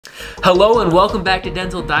Hello and welcome back to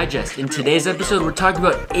Dental Digest. In today's episode, we're talking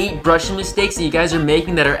about 8 brushing mistakes that you guys are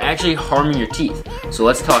making that are actually harming your teeth. So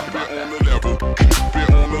let's talk about that.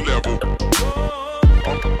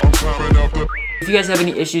 If you guys have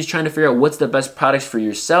any issues trying to figure out what's the best products for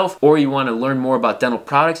yourself, or you want to learn more about dental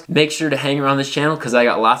products, make sure to hang around this channel because I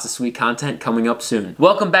got lots of sweet content coming up soon.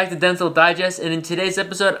 Welcome back to Dental Digest, and in today's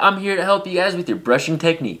episode, I'm here to help you guys with your brushing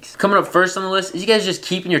techniques. Coming up first on the list is you guys just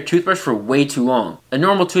keeping your toothbrush for way too long. A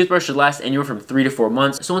normal toothbrush should last anywhere from 3 to 4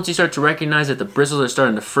 months, so once you start to recognize that the bristles are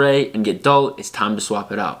starting to fray and get dull, it's time to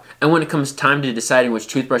swap it out. And when it comes time to deciding which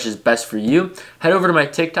toothbrush is best for you, head over to my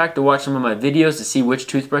TikTok to watch some of my videos to see which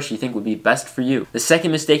toothbrush you think would be best for you. The second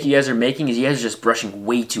mistake you guys are making is you guys are just brushing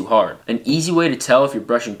way too hard. An easy way to tell if you're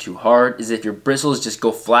brushing too hard is if your bristles just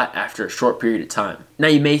go flat after a short period of time. Now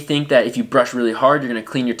you may think that if you brush really hard, you're going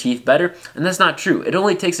to clean your teeth better, and that's not true. It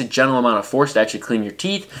only takes a gentle amount of force to actually clean your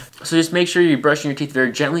teeth, so just make sure you're brushing your teeth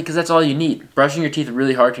very gently because that's all you need. Brushing your teeth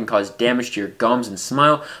really hard can cause damage to your gums and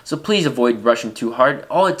smile, so please avoid brushing too hard.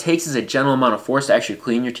 All it takes is a gentle amount of force to actually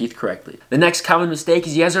clean your teeth correctly. The next common mistake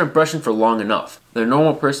is you guys aren't brushing for long enough. The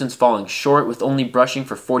normal person's falling short with only brushing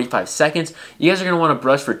for 45 seconds. You guys are going to want to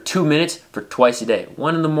brush for 2 minutes for twice a day,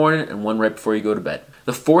 one in the morning and one right before you go to bed.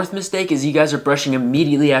 The fourth mistake is you guys are brushing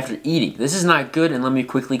immediately after eating. This is not good, and let me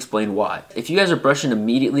quickly explain why. If you guys are brushing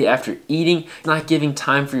immediately after eating, it's not giving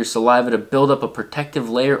time for your saliva to build up a protective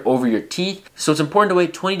layer over your teeth. So it's important to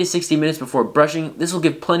wait 20 to 60 minutes before brushing. This will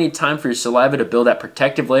give plenty of time for your saliva to build that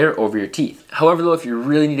protective layer over your teeth. However though, if you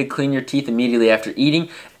really need to clean your teeth immediately after eating,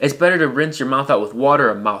 it's better to rinse your mouth out with water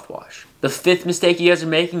or mouthwash. The fifth mistake you guys are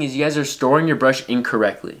making is you guys are storing your brush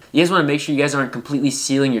incorrectly. You guys want to make sure you guys aren't completely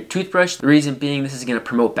sealing your toothbrush. The reason being this is going to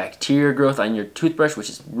promote bacteria growth on your toothbrush,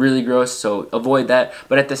 which is really gross, so avoid that.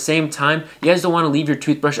 But at the same time, you guys don't want to leave your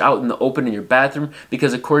toothbrush out in the open in your bathroom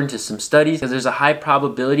because according to some studies, there's a high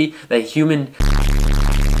probability that human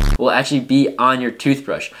will actually be on your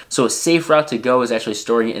toothbrush. So a safe route to go is actually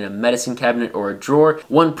storing it in a medicine cabinet or a drawer.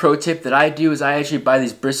 One pro tip that I do is I actually buy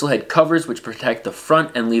these bristlehead covers which protect the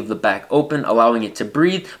front and leave the back open, allowing it to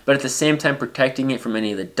breathe, but at the same time protecting it from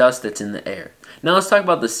any of the dust that's in the air. Now let's talk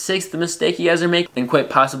about the sixth mistake you guys are making, and quite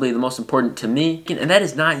possibly the most important to me, and that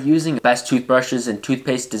is not using the best toothbrushes and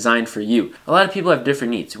toothpaste designed for you. A lot of people have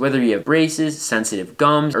different needs, whether you have braces, sensitive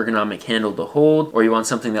gums, ergonomic handle to hold, or you want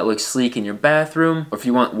something that looks sleek in your bathroom, or if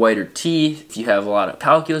you want whiter teeth, if you have a lot of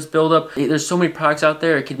calculus buildup. There's so many products out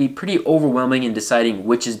there, it can be pretty overwhelming in deciding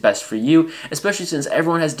which is best for you, especially since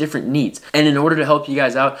everyone has different needs. And in order to help you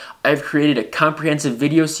guys out, I've created a comprehensive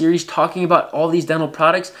video series talking about all these dental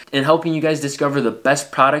products and helping you guys discover the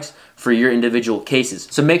best products for your individual cases.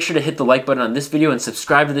 So make sure to hit the like button on this video and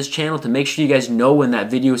subscribe to this channel to make sure you guys know when that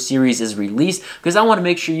video series is released, because I want to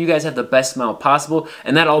make sure you guys have the best smile possible,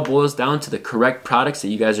 and that all boils down to the correct products that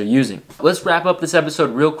you guys are using. Let's wrap up this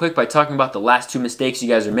episode real quick by talking about the last 2 mistakes you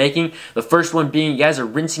guys are making. The first one being you guys are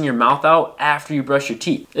rinsing your mouth out after you brush your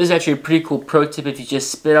teeth. This is actually a pretty cool pro tip if you just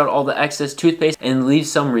spit out all the excess toothpaste and leave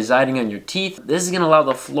some residing on your teeth. This is going to allow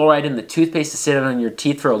the fluoride in the toothpaste to sit on your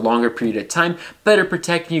teeth for a longer period of time, better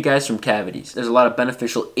protecting you guys from cavities. There's a lot of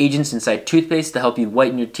beneficial agents inside toothpaste to help you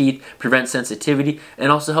whiten your teeth, prevent sensitivity, and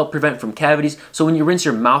also help prevent from cavities. So when you rinse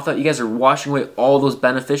your mouth out, you guys are washing away all those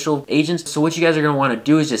beneficial agents. So what you guys are going to want to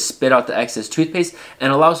do is just spit out the excess toothpaste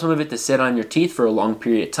and allow some of it to sit on your teeth for a long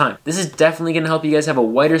period of time. This is definitely going to help you guys have a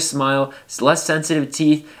whiter smile, less sensitive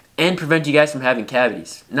teeth, and prevent you guys from having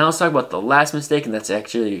cavities. Now let's talk about the last mistake, and that's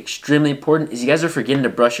actually extremely important, is you guys are forgetting to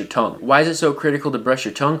brush your tongue. Why is it so critical to brush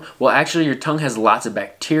your tongue? Well, actually your tongue has lots of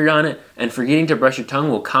bacteria on it, and forgetting to brush your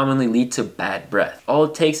tongue will commonly lead to bad breath. All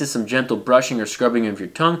it takes is some gentle brushing or scrubbing of your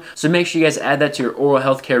tongue, so make sure you guys add that to your oral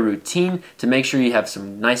health care routine to make sure you have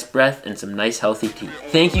some nice breath and some nice healthy teeth.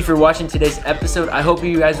 Thank you for watching today's episode. I hope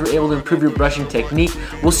you guys were able to improve your brushing technique.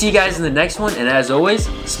 We'll see you guys in the next one, and as always,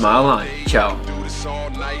 smile on. Ciao.